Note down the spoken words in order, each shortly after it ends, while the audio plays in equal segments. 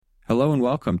Hello and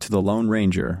welcome to The Lone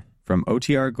Ranger from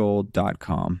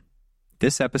OTRGold.com.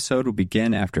 This episode will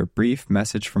begin after a brief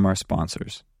message from our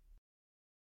sponsors.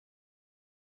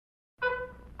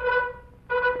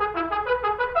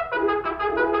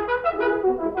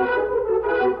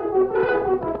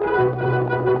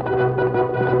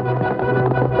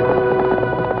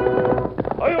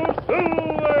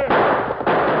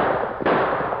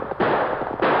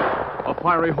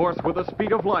 Fiery horse with the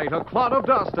speed of light, a cloud of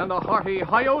dust, and a hearty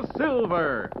Hi-Yo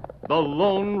Silver, the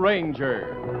Lone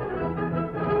Ranger.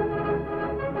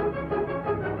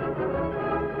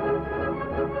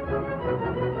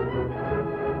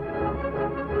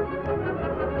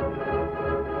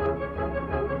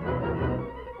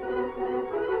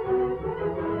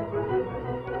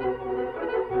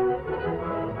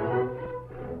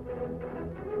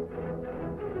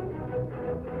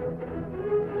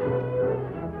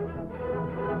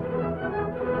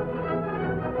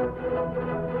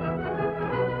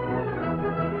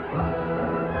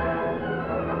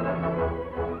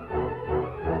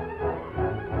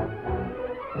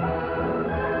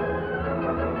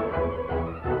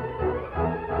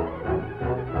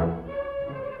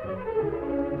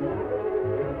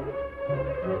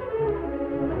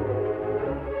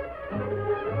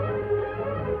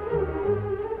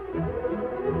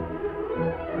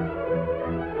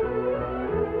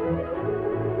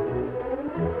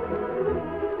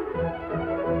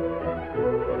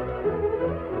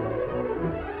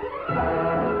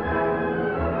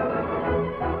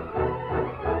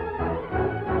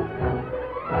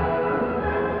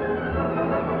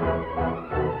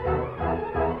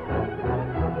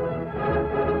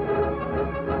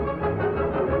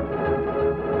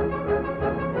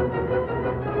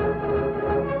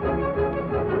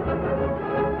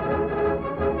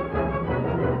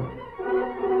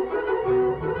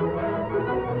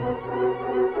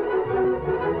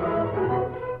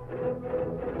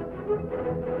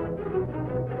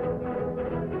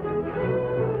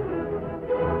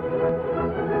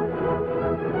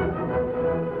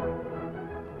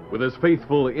 With his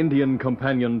faithful Indian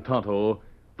companion Tonto,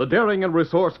 the daring and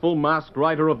resourceful masked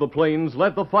rider of the plains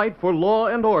led the fight for law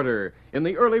and order in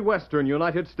the early western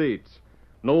United States.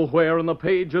 Nowhere in the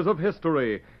pages of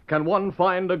history can one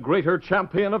find a greater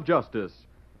champion of justice.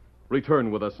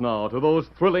 Return with us now to those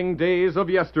thrilling days of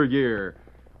yesteryear.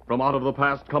 From out of the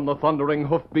past come the thundering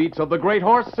hoofbeats of the great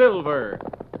horse Silver.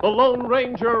 The Lone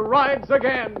Ranger rides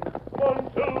again. Come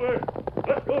on, Silver.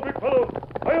 Let's go, big fellow.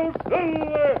 Hi-Yo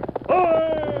Silver!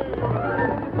 Hi!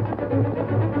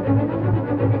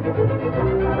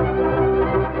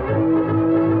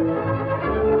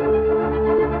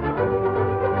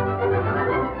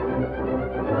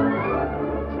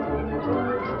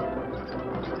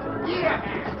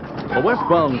 The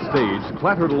westbound stage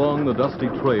clattered along the dusty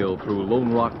trail through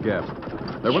Lone Rock Gap.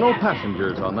 There were no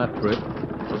passengers on that trip.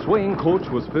 The swaying coach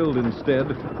was filled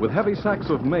instead with heavy sacks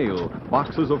of mail,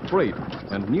 boxes of freight,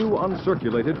 and new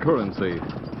uncirculated currency.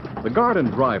 The guard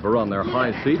and driver on their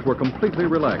high seat were completely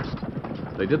relaxed.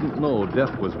 They didn't know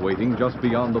death was waiting just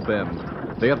beyond the bend.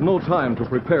 They had no time to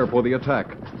prepare for the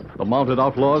attack. The mounted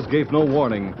outlaws gave no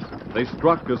warning. They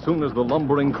struck as soon as the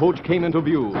lumbering coach came into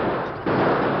view.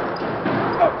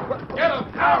 Get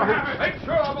him! Now, make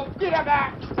sure of him! Get him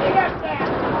back! Get him there!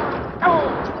 Oh!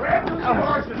 Grab those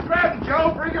horses! Grab him,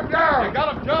 Joe! Bring him down! You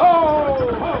got him, Joe?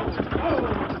 Hold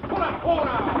on! Hold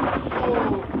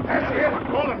on! That's it!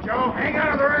 Hold him, Joe! Hang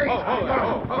out of the ring!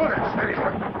 Hold it! Steady!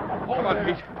 Hold on,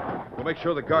 Pete. We'll make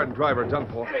sure the guard and driver are done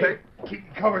for. Okay.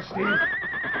 Keep cover, Steve.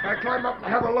 Now climb up and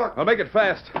have a look. I'll make it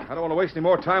fast. I don't want to waste any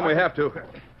more time. We have to.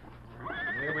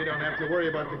 Yeah, we don't have to worry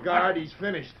about the guard. He's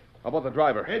finished. How about the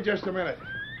driver? In just a minute.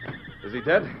 Is he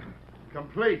dead?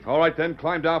 Complete. All right, then.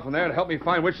 Climb down from there and help me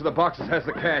find which of the boxes has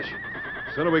the cash.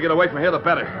 The sooner we get away from here, the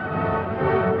better.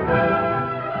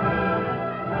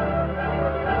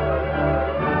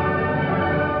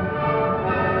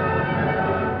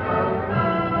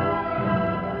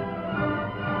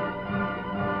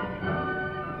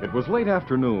 It was late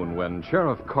afternoon when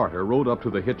Sheriff Carter rode up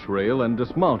to the hitch rail and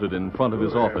dismounted in front of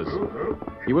his office.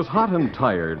 He was hot and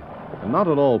tired, and not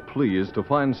at all pleased to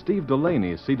find Steve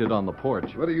Delaney seated on the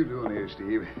porch. What are you doing here,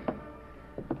 Steve?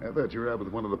 I thought you were out with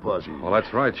one of the posse. Well,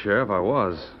 that's right, Sheriff. I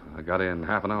was. I got in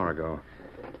half an hour ago.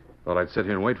 Thought I'd sit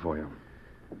here and wait for you.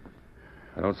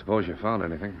 I don't suppose you found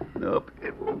anything. Nope.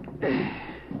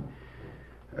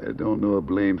 I don't know a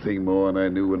blame thing more than I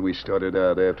knew when we started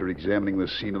out after examining the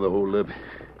scene of the holdup.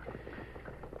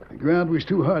 The ground was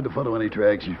too hard to follow any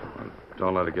tracks.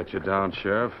 Don't let it get you down,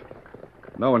 Sheriff.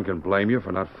 No one can blame you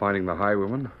for not finding the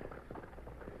highwayman.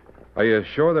 Are you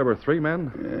sure there were 3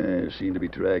 men? There seemed to be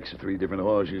tracks of 3 different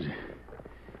horses.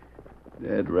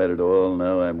 That right at all.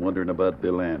 Now I'm wondering about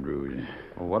Bill Andrews.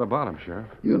 Well, what about him, Sheriff?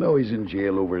 You know he's in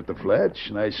jail over at the Flats,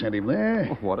 and I sent him there.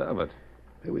 What of it?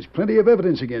 There was plenty of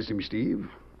evidence against him, Steve.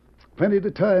 Plenty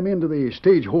to tie him into the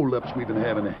stage holdups we've been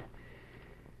having.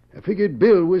 I figured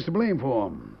Bill was to blame for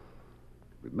him.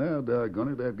 But now,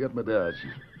 doggone it, I've got my doubts.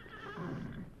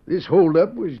 This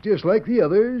holdup was just like the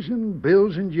others, and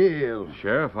Bill's in jail.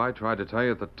 Sheriff, I tried to tell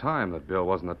you at the time that Bill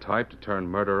wasn't the type to turn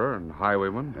murderer and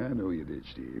highwayman. I know you did,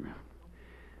 Steve.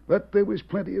 But there was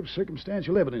plenty of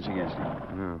circumstantial evidence against him.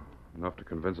 Yeah, enough to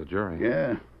convince a jury.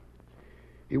 Yeah.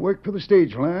 He worked for the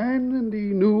stage line, and he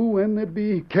knew when there'd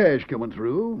be cash coming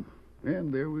through.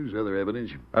 And there was other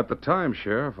evidence. At the time,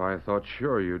 Sheriff, I thought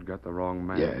sure you'd got the wrong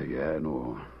man. Yeah, I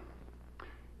know.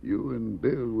 You and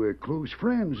Bill were close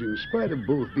friends in spite of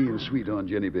both being sweet on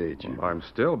Jenny Bates. Well, I'm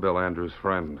still Bill Andrews'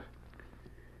 friend.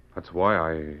 That's why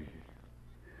I...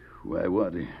 Why,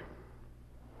 what?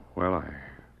 Well, I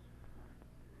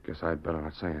guess I'd better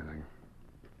not say anything.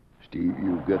 Steve,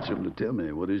 you've got something to tell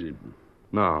me. What is it?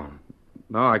 No,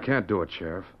 I can't do it,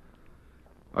 Sheriff.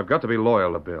 I've got to be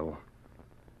loyal to Bill.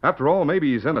 After all,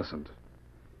 maybe he's innocent.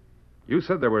 You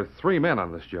said there were 3 men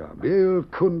on this job. Bill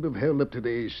couldn't have held up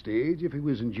today's stage if he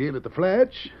was in jail at the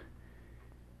Flats.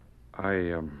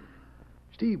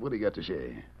 Steve, what do you got to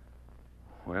say?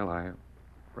 Well, I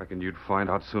reckon you'd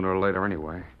find out sooner or later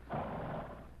anyway.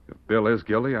 If Bill is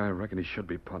guilty, I reckon he should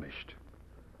be punished.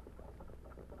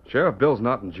 Sheriff, Bill's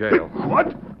not in jail.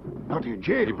 What? Not in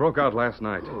jail? He broke out last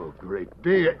night. Oh, great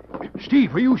day.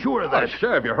 Steve, are you sure of that?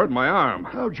 Sheriff, you hurt my arm.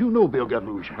 How'd you know Bill got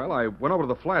loose? Well, I went over to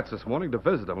the Flats this morning to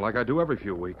visit him like I do every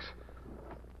few weeks.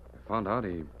 I found out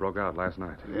he broke out last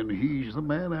night. Then he's the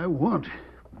man I want.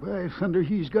 By thunder,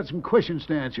 he's got some questions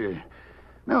to answer.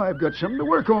 Now I've got something to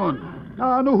work on.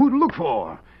 Now I know who to look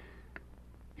for.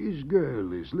 His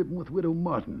girl is living with Widow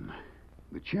Martin.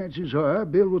 The chances are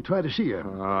Bill will try to see her.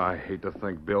 Oh, I hate to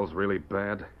think Bill's really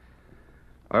bad.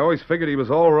 I always figured he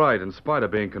was all right in spite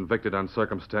of being convicted on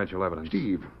circumstantial evidence.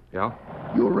 Steve. Yeah?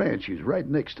 Your ranch is right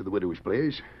next to the widow's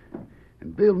place.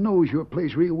 And Bill knows your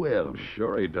place real well.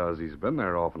 Sure he does. He's been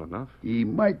there often enough. He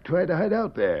might try to hide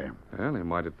out there. Well, he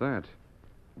might at that.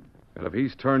 And if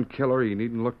he's turned killer, he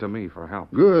needn't look to me for help.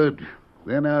 Good.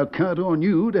 Then I'll count on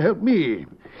you to help me.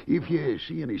 If you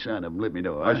see any sign of him, let me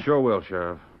know. I sure will,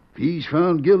 Sheriff. If he's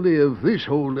found guilty of this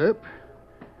holdup,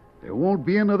 there won't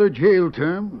be another jail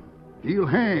term. He'll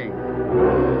hang.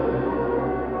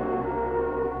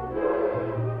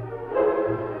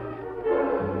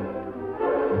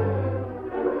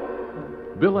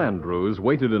 Bill Andrews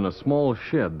waited in a small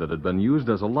shed that had been used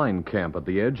as a line camp at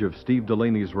the edge of Steve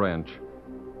Delaney's ranch.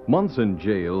 Months in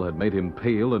jail had made him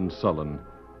pale and sullen.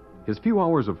 His few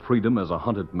hours of freedom as a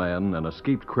hunted man and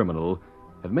escaped criminal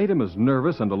had made him as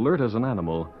nervous and alert as an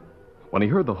animal. When he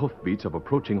heard the hoofbeats of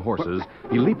approaching horses,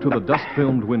 he leaped to the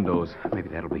dust-filmed windows. Maybe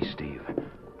that'll be Steve.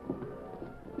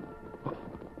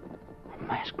 A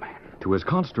masked man. To his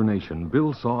consternation,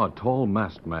 Bill saw a tall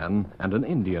masked man and an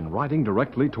Indian riding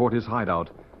directly toward his hideout.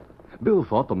 Bill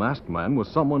thought the masked man was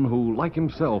someone who, like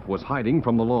himself, was hiding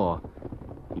from the law.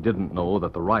 He didn't know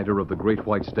that the rider of the Great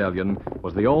White Stallion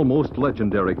was the almost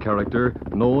legendary character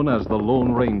known as the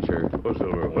Lone Ranger. Oh,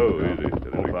 Silver. Oh, easy.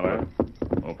 Oh, fella.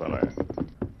 Oh, fella.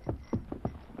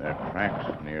 There are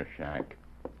tracks near shack.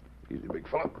 Easy, big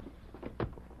fella.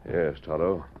 Yes,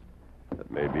 Tonto. That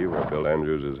may be where Bill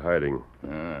Andrews is hiding.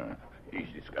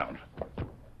 Easy, Scout.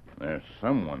 There's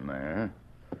someone there.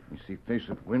 You see, face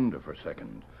at window for a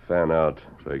second. Fan out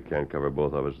so he can't cover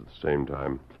both of us at the same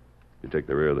time. You take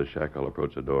the rear of the shack, I'll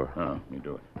approach the door. Oh, you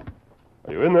do it.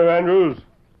 Are you in there, Andrews?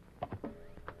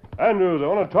 Andrews, I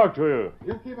want to talk to you.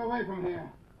 You keep away from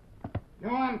here. Go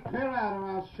on, clear out or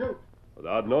I'll shoot.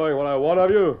 Without knowing what I want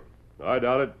of you? I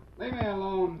doubt it. Leave me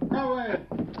alone. Go away.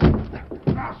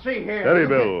 Now, see here. Steady,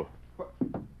 Bill.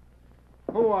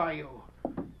 Who are you?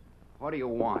 What do you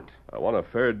want? I want a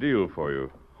fair deal for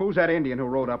you. Who's that Indian who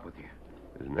rode up with you?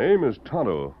 His name is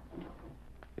Tonto.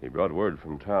 He brought word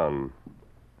from town.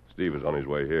 Steve is on his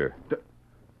way here.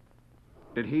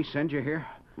 Did he send you here?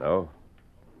 No.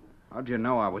 How'd you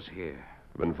know I was here?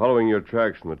 I've been following your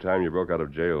tracks from the time you broke out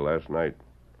of jail last night.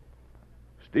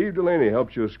 Steve Delaney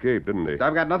helped you escape, didn't he?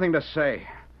 I've got nothing to say.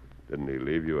 Didn't he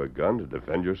leave you a gun to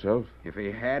defend yourself? If he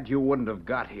had, you wouldn't have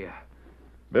got here.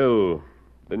 Bill,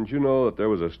 didn't you know that there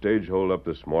was a stage hold-up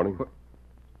this morning?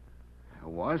 There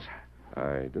was?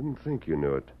 I didn't think you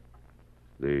knew it.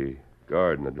 The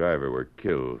guard and the driver were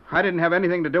killed. I didn't have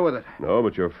anything to do with it. No,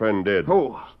 but your friend did.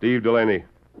 Who? Steve Delaney.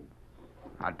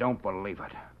 I don't believe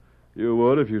it. You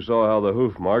would if you saw how the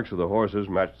hoof marks of the horses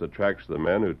matched the tracks of the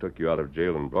men who took you out of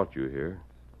jail and brought you here.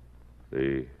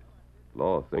 The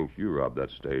Law thinks you robbed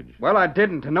that stage. Well, I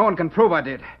didn't, and no one can prove I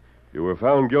did. You were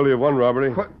found guilty of one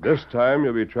robbery. What? This time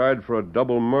you'll be tried for a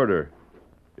double murder,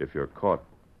 if you're caught.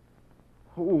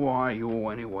 Who are you,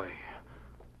 anyway?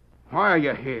 Why are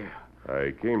you here?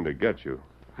 I came to get you.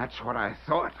 That's what I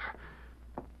thought.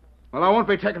 Well, I won't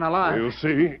be taken alive. You'll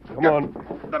see. Come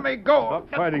on. Let me go. Stop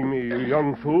fighting me, you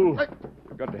young fool.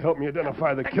 You've got to help me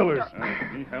identify the killers.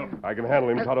 Need help? I can handle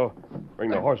him, Tonto. Bring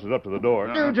the horses up to the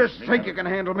door. You just think you can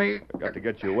handle me. I've got to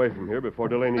get you away from here before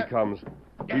Delaney comes.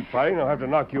 Keep fighting, I'll have to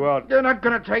knock you out. You're not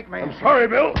going to take me. I'm sorry,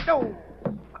 Bill. No.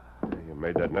 You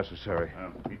made that necessary.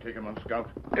 You take him on Scout?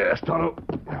 Yes, Tonto.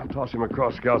 I'll toss him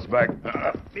across Scout's back.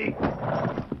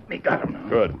 Me got him.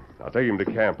 Good. I'll take him to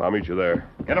camp. I'll meet you there.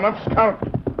 Get him up, Scout.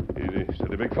 Easy,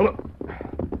 steady, big fella.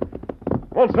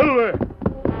 Come on, settle there.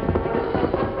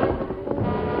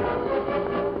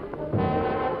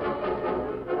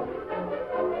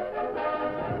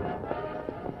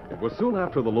 It was soon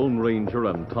after the Lone Ranger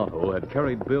and Tonto had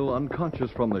carried Bill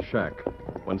unconscious from the shack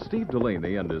when Steve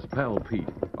Delaney and his pal Pete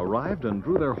arrived and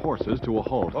drew their horses to a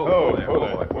halt. Oh, there.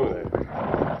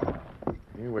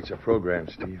 Hey, what's your program,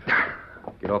 Steve?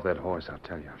 Get off that horse, I'll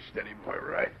tell you. Steady, boy,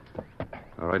 right.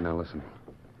 All right, now listen.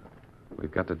 We've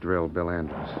got to drill Bill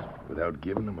Andrews. Without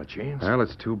giving him a chance? Well,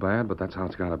 it's too bad, but that's how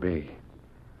it's got to be.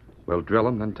 We'll drill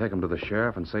him, then take him to the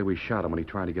sheriff and say we shot him when he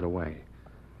tried to get away.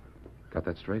 Got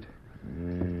that straight?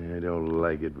 I don't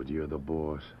like it, but you're the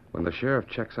boss. When the sheriff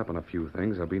checks up on a few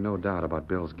things, there'll be no doubt about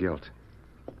Bill's guilt.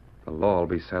 The law will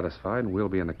be satisfied, and we'll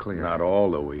be in the clear. Not all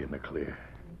the way in the clear.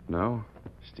 No?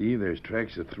 Steve, there's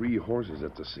tracks of 3 horses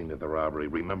at the scene of the robbery.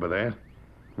 Remember that?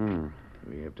 Hmm.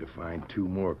 We have to find 2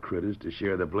 more critters to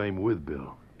share the blame with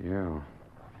Bill. Yeah.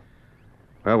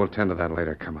 Well, we'll tend to that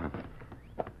later. Come on.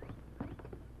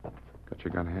 Got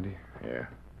your gun handy? Yeah.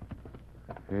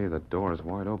 Hey, the door is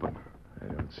wide open.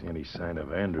 I don't see any sign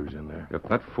of Andrews in there. If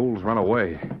that fool's run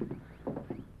away,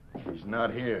 He's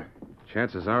not here.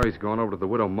 chances are he's gone over to the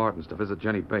Widow Martin's to visit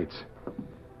Jenny Bates.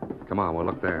 Come on, we'll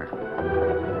look there.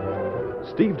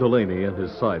 Steve Delaney and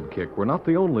his sidekick were not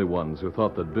the only ones who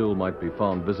thought that Bill might be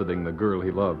found visiting the girl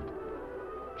he loved.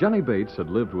 Jenny Bates had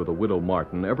lived with a Widow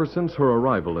Martin ever since her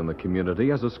arrival in the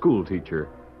community as a schoolteacher.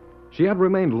 She had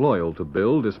remained loyal to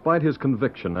Bill despite his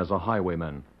conviction as a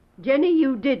highwayman. Jenny,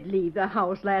 you did leave the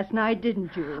house last night,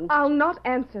 didn't you? I'll not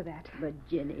answer that. But,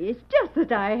 Jenny, it's just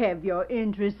that I have your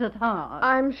interests at heart.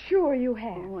 I'm sure you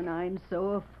have. Oh, and I'm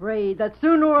so afraid that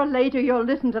sooner or later you'll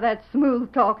listen to that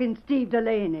smooth-talking Steve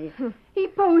Delaney. He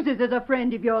poses as a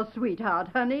friend of your sweetheart,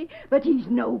 honey, but he's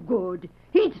no good.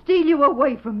 He'd steal you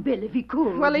away from Bill if he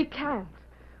could. Well, he can't.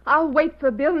 I'll wait for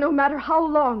Bill no matter how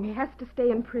long he has to stay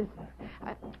in prison.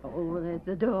 Oh, there's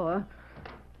the door.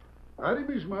 Howdy,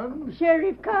 Miss Martin.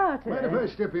 Sheriff Carter. Mind if I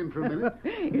step in for a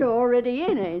minute? You're already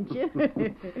in, ain't you?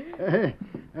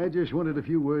 I just wanted a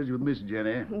few words with Miss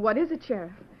Jenny. What is it,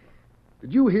 Sheriff?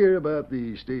 Did you hear about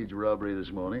the stage robbery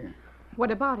this morning? What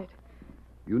about it?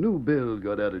 You knew Bill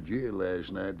got out of jail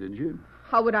last night, didn't you?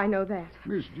 How would I know that?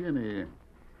 Miss Jenny,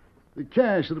 the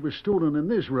cash that was stolen in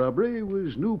this robbery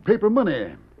was new paper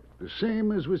money. The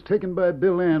same as was taken by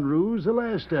Bill Andrews the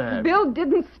last time. Bill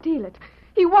didn't steal it.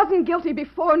 He wasn't guilty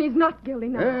before, and he's not guilty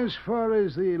now. As far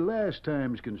as the last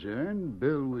time's concerned,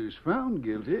 Bill was found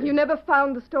guilty. You never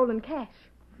found the stolen cash.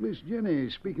 Miss Jenny,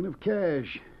 speaking of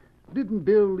cash, didn't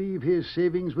Bill leave his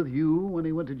savings with you when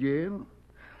he went to jail?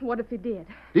 What if he did?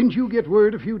 Didn't you get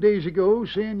word a few days ago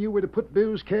saying you were to put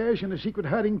Bill's cash in a secret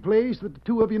hiding place that the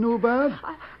 2 of you knew about?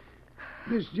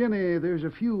 Miss Jenny, there's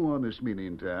a few honest men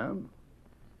in town.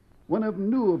 One of them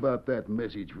knew about that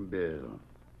message from Bill.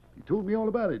 He told me all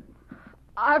about it.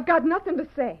 I've got nothing to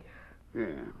say. Yeah.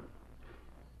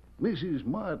 Mrs.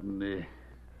 Martin,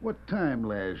 what time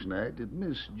last night did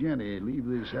Miss Jenny leave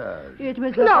this house? It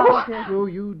was No! So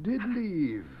you did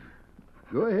leave.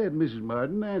 Go ahead, Mrs.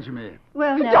 Martin. Answer me.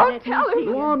 Well, now, Don't let tell me him.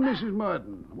 see. Go on, Mrs.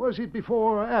 Martin. Was it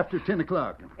before or after 10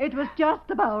 o'clock? It was just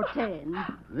about 10.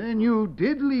 Then you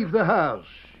did leave the house.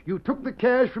 You took the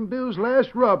cash from Bill's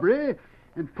last robbery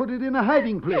and put it in a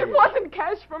hiding place. It wasn't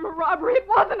cash from a robbery. It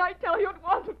wasn't, I tell you, it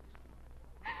wasn't.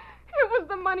 It was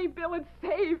the money Bill had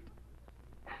saved.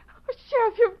 Oh,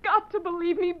 Sheriff, you've got to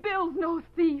believe me. Bill's no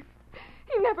thief.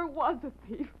 He never was a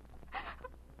thief.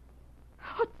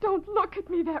 Oh, don't look at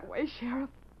me that way, Sheriff.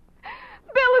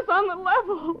 Bill is on the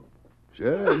level.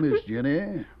 Sure, Miss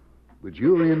Jenny. But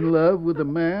you're in love with a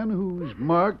man who's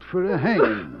marked for a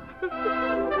hanging.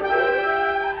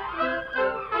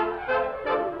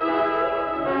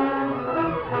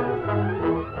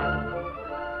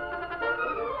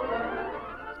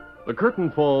 The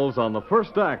curtain falls on the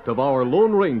first act of our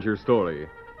Lone Ranger story.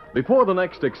 Before the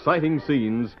next exciting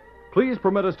scenes, Please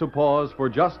permit us to pause for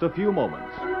just a few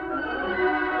moments.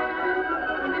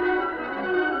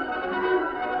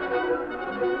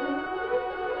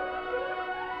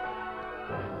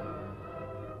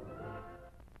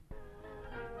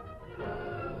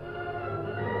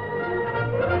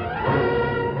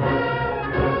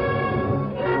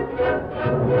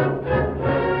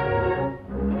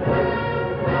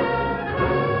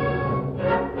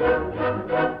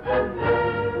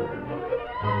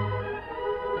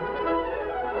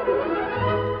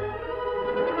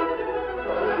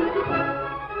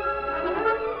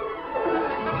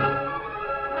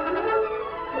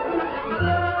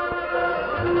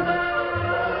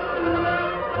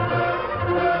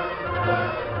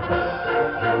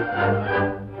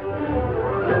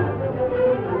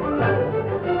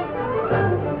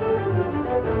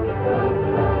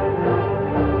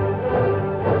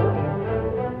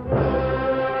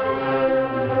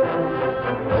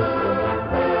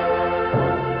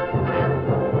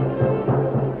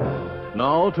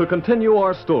 Now, to continue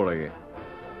our story.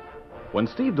 When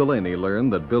Steve Delaney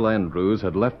learned that Bill Andrews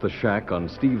had left the shack on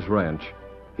Steve's ranch,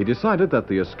 he decided that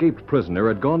the escaped prisoner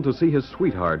had gone to see his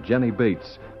sweetheart, Jenny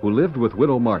Bates, who lived with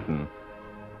Widow Martin.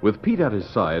 With Pete at his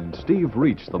side, Steve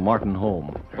reached the Martin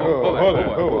home.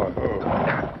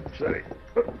 Steady.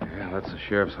 Yeah, that's the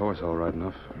sheriff's horse, all right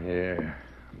enough. Yeah,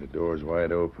 the door's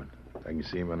wide open. I can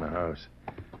see him in the house.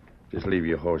 Just leave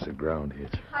your horse at ground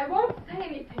hitch. I won't say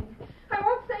anything. I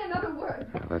won't say another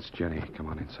word. Yeah, that's Jenny. Come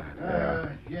on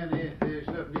inside. Jenny, there's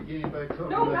nothing to gain by talking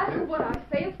No like matter that. what I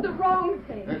say, it's the wrong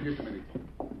thing. Just a minute.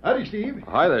 Howdy, Steve.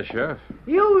 Hi there, Sheriff.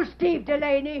 You, Steve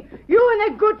Delaney, you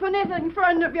and that good-for-nothing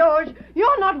friend of yours,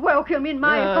 you're not welcome in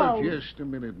my house. Just a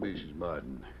minute, Mrs.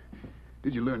 Martin.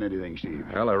 Did you learn anything, Steve?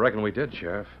 Well, I reckon we did,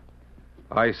 Sheriff.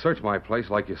 I searched my place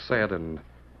like you said and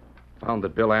found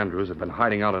that Bill Andrews had been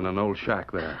hiding out in an old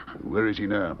shack there. Where is he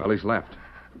now? Well, he's left.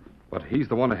 But he's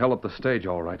the one who held up the stage,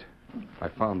 all right. I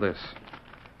found this.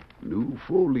 New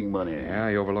folding money. Yeah,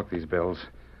 he overlooked these bills.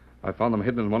 I found them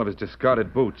hidden in one of his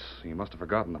discarded boots. He must have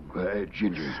forgotten them.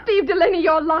 Ginger. Steve Delaney,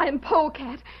 you're lying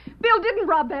polecat. Bill didn't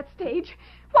rob that stage.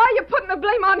 Why are you putting the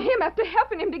blame on him after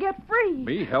helping him to get free?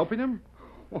 Me helping him?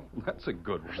 Well, that's a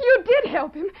good one. You did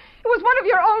help him. It was one of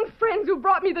your own friends who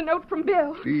brought me the note from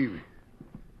Bill. Steve,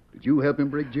 did you help him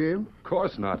break jail? Of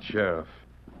course not, Sheriff.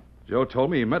 Joe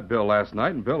told me he met Bill last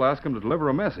night, and Bill asked him to deliver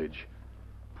a message.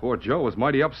 Poor Joe was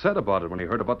mighty upset about it when he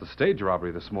heard about the stage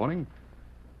robbery this morning.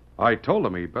 I told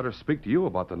him he'd better speak to you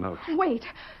about the note. Wait.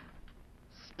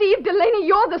 Steve Delaney,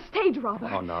 you're the stage robber.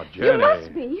 Oh, now, Jenny. You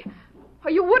must be,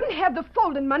 or you wouldn't have the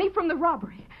folding money from the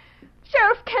robbery.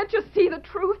 Sheriff, can't you see the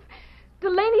truth?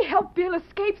 Delaney helped Bill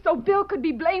escape so Bill could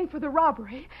be blamed for the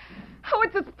robbery. Oh,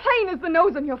 it's as plain as the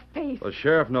nose on your face. The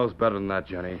sheriff knows better than that,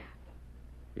 Jenny.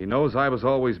 He knows I was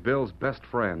always Bill's best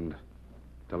friend,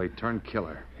 till he turned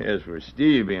killer. As for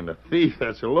Steve being a thief,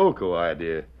 that's a loco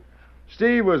idea.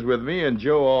 Steve was with me and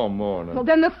Joe all morning. Well,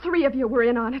 then the three of you were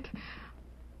in on it.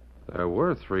 There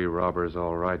were 3 robbers,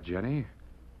 all right, Jenny.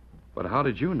 But how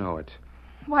did you know it?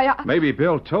 Why, Maybe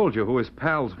Bill told you who his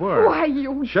pals were. Why,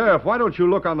 you... Sheriff, why don't you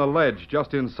look on the ledge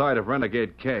just inside of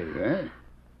Renegade Cave? Huh?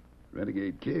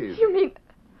 Renegade Cave? You mean...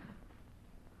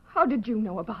 How did you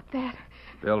know about that?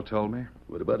 Bill told me.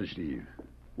 What about it, Steve?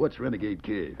 What's Renegade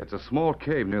Cave? It's a small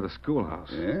cave near the schoolhouse.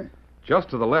 Yeah? Just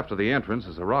to the left of the entrance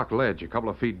is a rock ledge a couple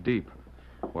of feet deep,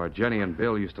 where Jenny and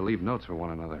Bill used to leave notes for one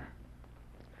another.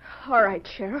 All right,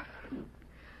 Sheriff.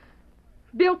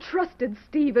 Bill trusted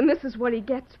Steve, and this is what he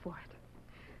gets for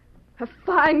it. A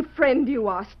fine friend you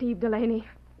are, Steve Delaney.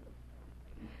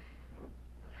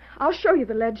 I'll show you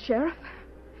the ledge, Sheriff.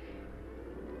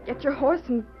 Get your horse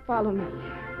and follow me.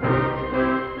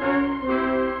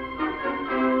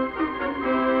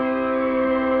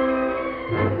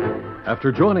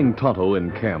 After joining Tonto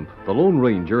in camp, the Lone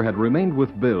Ranger had remained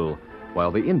with Bill,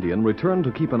 while the Indian returned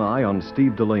to keep an eye on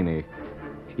Steve Delaney.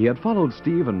 He had followed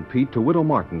Steve and Pete to Widow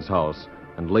Martin's house,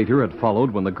 and later had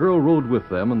followed when the girl rode with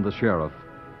them and the sheriff.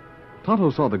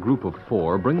 Tonto saw the group of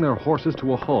 4 bring their horses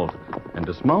to a halt and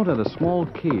dismount at a small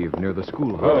cave near the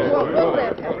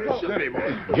schoolhouse. Steady,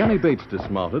 boy. Jenny Bates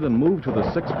dismounted and moved to the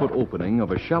 6-foot opening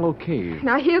of a shallow cave.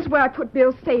 Now, here's where I put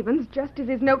Bill's savings, just as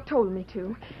his note told me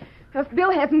to. If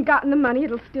Bill hasn't gotten the money,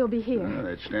 it'll still be here. All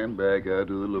right, stand back. I'll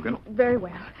do the looking. Very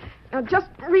well. Now, just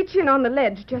reach in on the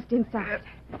ledge just inside.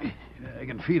 I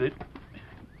can feel it.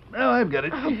 Now I've got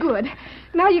it. Oh, good.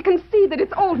 Now you can see that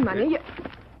it's old money.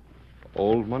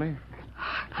 Old money?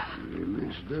 Well,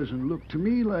 this doesn't look to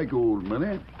me like old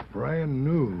money. Brand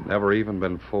new. Never even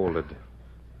been folded.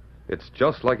 It's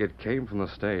just like it came from the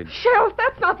stage. Sheriff,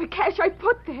 that's not the cash I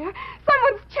put there.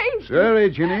 Someone's changed it. Sorry,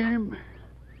 Jenny.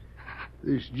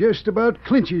 This just about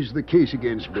clinches the case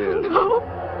against Bill. No.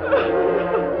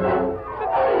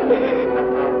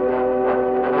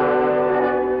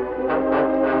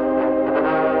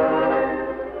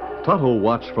 Tonto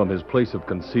watched from his place of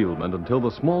concealment until the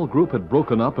small group had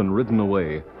broken up and ridden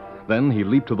away. Then he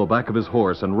leaped to the back of his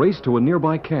horse and raced to a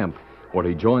nearby camp, where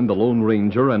he joined the Lone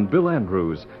Ranger and Bill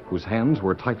Andrews, whose hands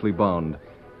were tightly bound.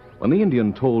 When the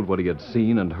Indian told what he had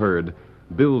seen and heard,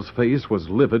 Bill's face was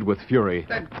livid with fury.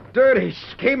 That dirty,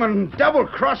 scheming,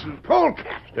 double-crossing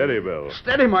polecat. Steady, Bill.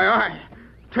 Steady my eye.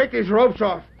 Take these ropes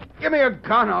off. Give me a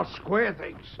gun, I'll square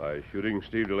things. By shooting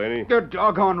Steve Delaney? You're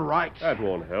doggone right. That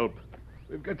won't help.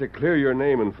 We've got to clear your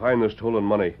name and find the stolen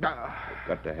money. We've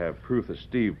got to have proof that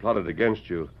Steve plotted against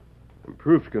you. And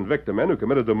proof to convict the men who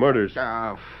committed the murders.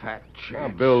 Oh, fat Now,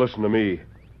 chance. Bill, listen to me.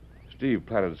 Steve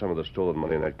planted some of the stolen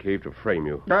money in that cave to frame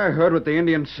you. I heard what the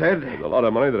Indian said. There's a lot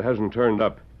of money that hasn't turned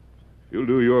up. If you'll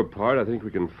do your part, I think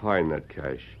we can find that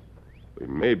cash. We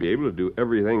may be able to do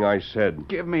everything I said.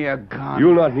 Give me a gun.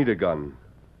 You'll not need a gun.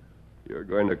 You're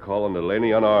going to call on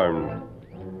Delaney unarmed.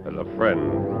 As a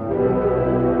friend.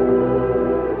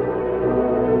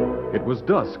 It was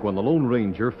dusk when the Lone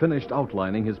Ranger finished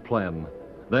outlining his plan.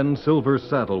 Then Silver's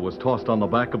saddle was tossed on the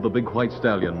back of the big white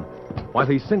stallion. While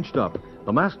he cinched up,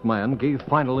 the masked man gave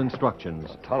final instructions.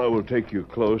 Tonto will take you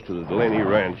close to the Delaney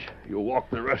ranch. You'll walk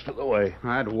the rest of the way.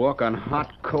 I'd walk on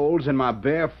hot coals in my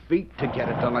bare feet to get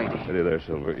at Delaney. Steady there,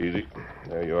 Silver. Easy.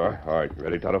 There you are. All right.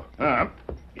 Ready, Tonto?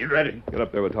 You ready? Get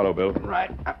up there with Tonto, Bill.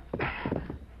 Right.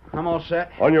 I'm all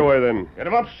set. On your way, then. Get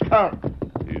him up, Scout.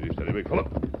 Easy, steady, big fella.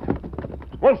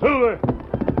 One, Silver.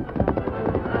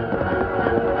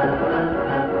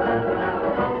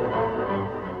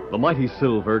 The mighty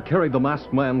Silver carried the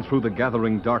masked man through the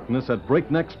gathering darkness at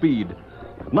breakneck speed.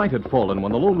 Night had fallen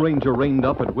when the Lone Ranger reined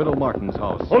up at Widow Martin's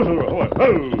house. Oh, Silver.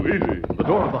 Oh, easy. The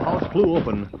door of the house flew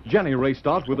open. Jenny raced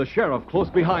out with the sheriff close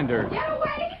behind her. Get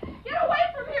away! Get away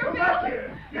from here, Bill!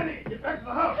 Here. Jenny, get back to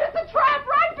the house. It's a trap!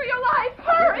 Run for your life!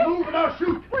 Hurry! Move and I'll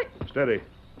shoot. Wait, Steady.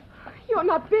 you're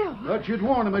not Bill. Thought you'd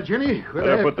warn him, Jenny. Well,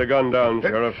 Better put the gun down,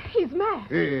 Sheriff. He's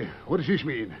masked. What does this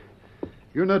mean?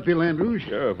 You're not Bill Andrews?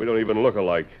 Sheriff, we don't even look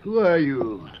alike. Who are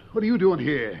you? What are you doing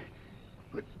here?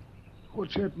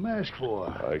 What's that mask for?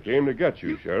 I came to get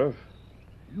you, Sheriff.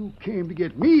 You came to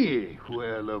get me.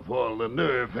 Well, of all the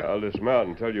nerve. I'll dismount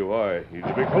and tell you why. He's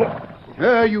a big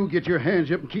fella. You get your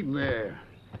hands up and keep them there.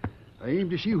 I aim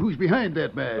to see who's behind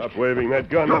that mask. Stop waving that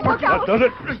gun. Look That out. does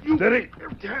it. Steady.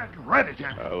 Right,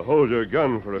 Jack. I'll hold your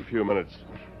gun for a few minutes.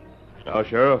 Now,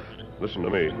 Sheriff, listen to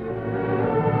me.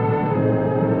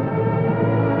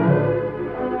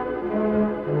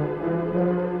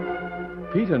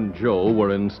 Pete and Joe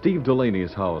were in Steve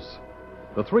Delaney's house.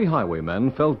 The three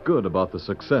highwaymen felt good about the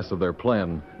success of their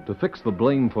plan to fix the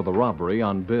blame for the robbery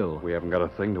on Bill. We haven't got a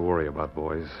thing to worry about,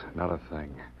 boys. Not a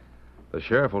thing. The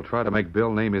sheriff will try to make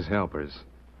Bill name his helpers.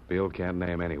 Bill can't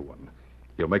name anyone.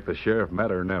 He'll make the sheriff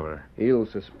mad or never. He'll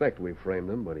suspect we framed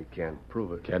him, but he can't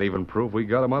prove it. Can't even prove we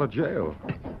got him out of jail.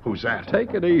 Who's that?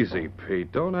 Take it easy,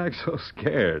 Pete. Don't act so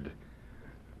scared.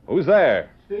 Who's there?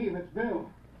 Steve, it's Bill.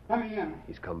 Let me in.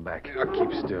 He's come back. Now,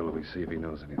 keep still. Let me see if he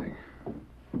knows anything.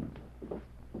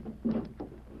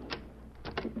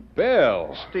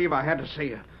 Bill! Steve, I had to see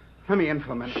you. Let me in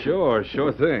for a minute. Sure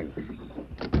thing.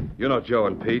 You know Joe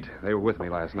and Pete. They were with me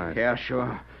last night. Yeah,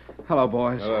 sure. Hello,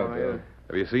 boys. Hello, Bill.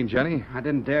 Have you seen Jenny? I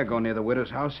didn't dare go near the widow's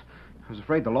house. I was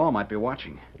afraid the law might be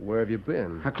watching. Where have you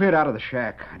been? I cleared out of the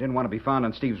shack. I didn't want to be found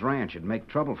on Steve's ranch. It'd make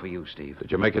trouble for you, Steve.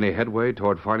 Did you make any headway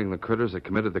toward finding the critters that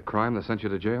committed the crime that sent you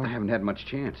to jail? I haven't had much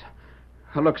chance.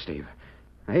 Look, Steve,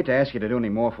 I hate to ask you to do any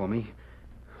more for me,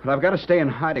 but I've got to stay in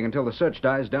hiding until the search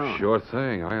dies down. Sure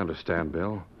thing. I understand,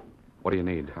 Bill. What do you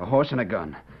need? A horse and a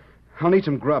gun. I'll need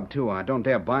some grub, too. I don't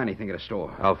dare buy anything at a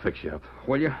store. I'll fix you up.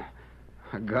 Will you?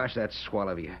 Gosh, that's swell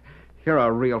of you. You're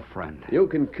a real friend. You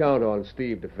can count on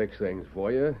Steve to fix things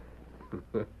for you.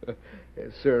 Yes,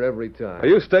 sir, every time. Now,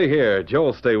 you stay here. Joe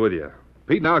will stay with you.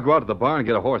 Pete and I'll go out to the barn and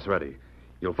get a horse ready.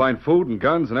 You'll find food and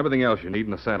guns and everything else you need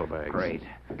in the saddlebags. Great.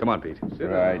 Come on, Pete. Sit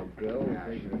down, Bill.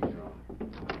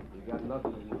 You got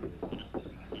nothing to worry.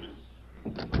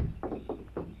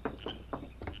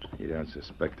 He don't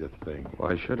suspect a thing.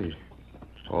 Why should he?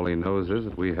 All he knows is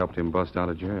that we helped him bust out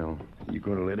of jail. You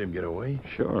going to let him get away?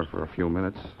 Sure, for a few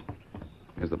minutes.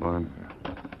 Here's the barn.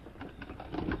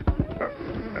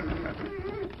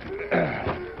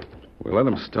 We'll let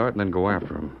him start and then go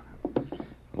after him.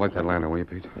 Light that lantern, will you,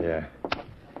 Pete? Yeah.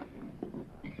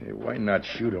 Hey, why not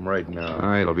shoot him right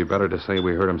now? It'll be better to say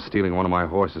we heard him stealing one of my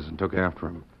horses and took after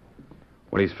him.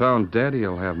 When he's found dead,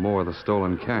 he'll have more of the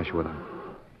stolen cash with him.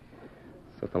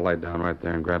 Set the light down right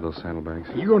there and grab those saddlebags.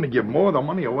 You going to give more of the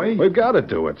money away? We've got to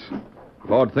do it.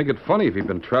 Lord'd think it funny if he'd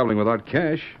been traveling without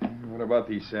cash. What about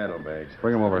these saddlebags?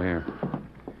 Bring them over here.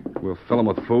 We'll fill them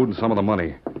with food and some of the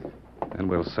money. Then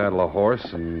we'll saddle a horse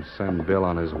and send Bill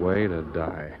on his way to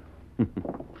die.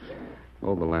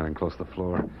 Hold the lantern close to the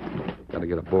floor. Got to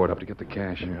get a board up to get the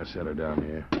cash. Yeah, set her down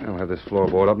here. I'll have this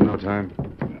floorboard up in no time.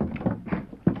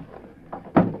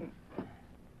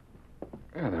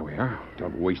 Yeah, there we are.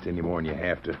 Don't waste any more than you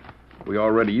have to. We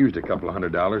already used a couple of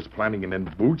 $100 planting it in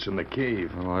boots in the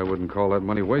cave. Well, I wouldn't call that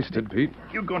money wasted, Pete.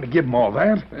 You going to give them all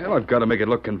that? Well, I've got to make it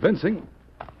look convincing.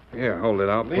 Here, hold it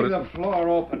out. Leave the floor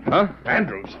open. Huh?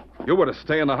 Andrews. You were to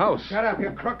stay in the house. Shut up, you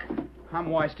crook. I'm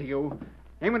wise to you.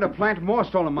 Aiming to plant more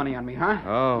stolen money on me, huh?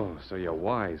 Oh, so you're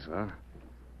wise, huh?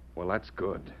 Well, that's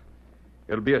good.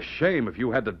 It'll be a shame if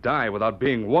you had to die without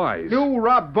being wise. You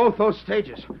robbed both those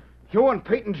stages. You and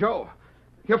Pete and Joe.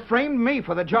 You framed me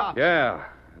for the job. Yeah.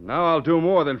 Now I'll do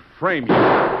more than frame you.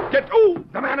 Oh,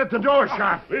 the man at the door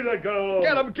shot. Leave that gun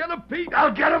alone. Get him, Pete.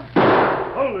 I'll get him.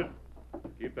 Hold it.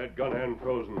 Keep that gun hand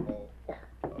frozen.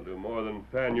 I'll do more than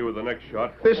fan you with the next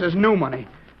shot. This is new money.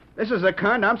 This is the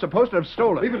kind I'm supposed to have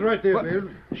stolen. Leave it right there, Bill.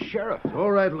 Sheriff. It's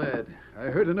all right, lad. I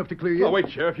heard enough to clear you. Oh, wait,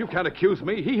 Sheriff. You can't accuse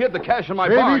me. He hid the cash in my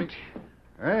Save barn. it.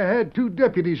 I had 2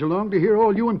 deputies along to hear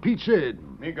all you and Pete said.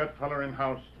 Me got feller in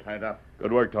house tied up.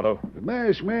 Good work, Tonto. The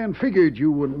masked man figured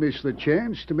you wouldn't miss the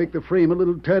chance to make the frame a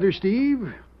little tighter,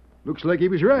 Steve. Looks like he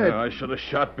was right. I should have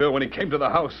shot Bill when he came to the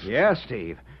house. Yeah,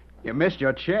 Steve. You missed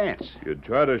your chance. You'd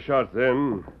tried a shot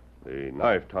then. The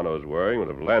knife Tonto's wearing would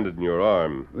have landed in your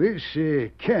arm. This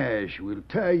cash will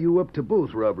tie you up to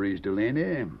both robberies,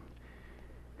 Delaney.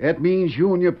 That means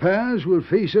you and your pals will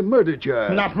face a murder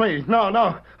charge. Not me.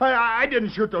 No. I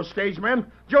didn't shoot those stage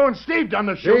men. Joe and Steve done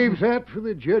the shooting. Save that for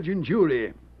the judge and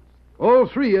jury. All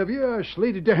 3 of you are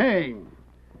slated to hang.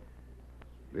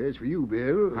 As for you,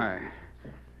 Bill. I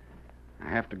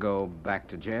have to go back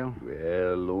to jail?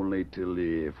 Well, only till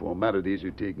the formalities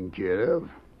are taken care of.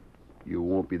 You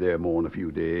won't be there more than a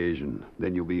few days, and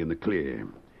then you'll be in the clear.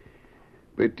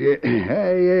 But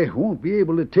I won't be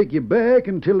able to take you back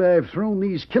until I've thrown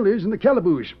these killers in the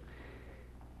calaboose.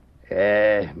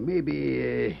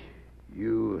 Maybe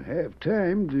you have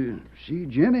time to see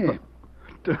Jenny.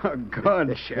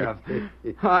 Doggone, Sheriff.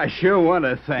 I sure want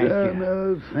to thank you.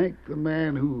 No, thank the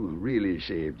man who really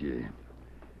saved you.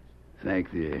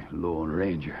 Thank the Lone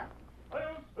Ranger.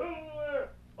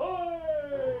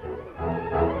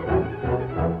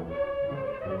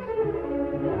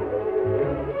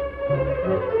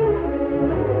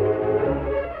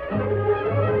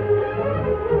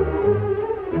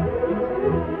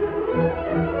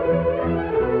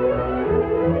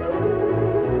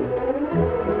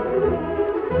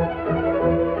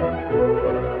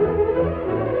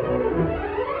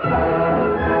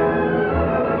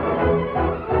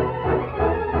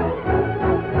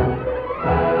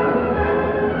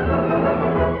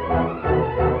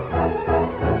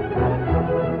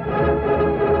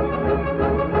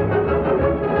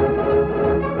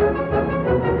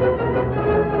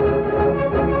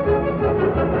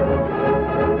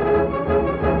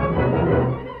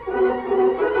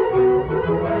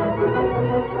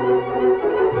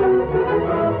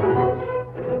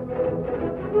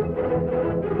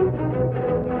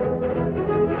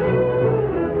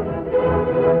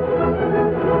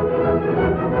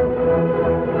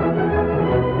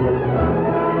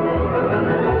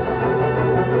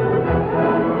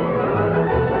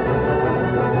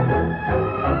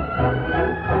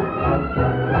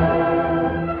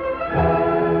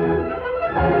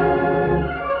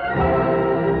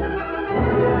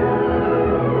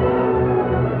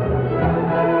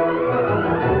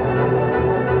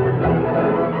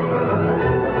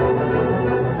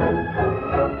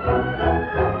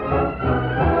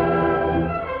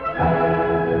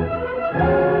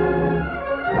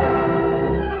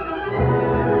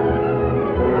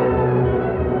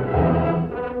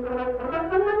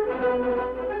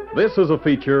 This is a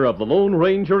feature of the Lone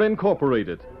Ranger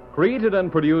Incorporated, created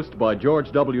and produced by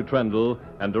George W. Trendle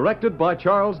and directed by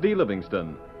Charles D.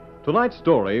 Livingston. Tonight's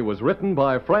story was written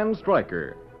by Fran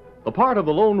Stryker. The part of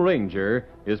the Lone Ranger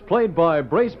is played by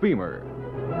Brace Beamer.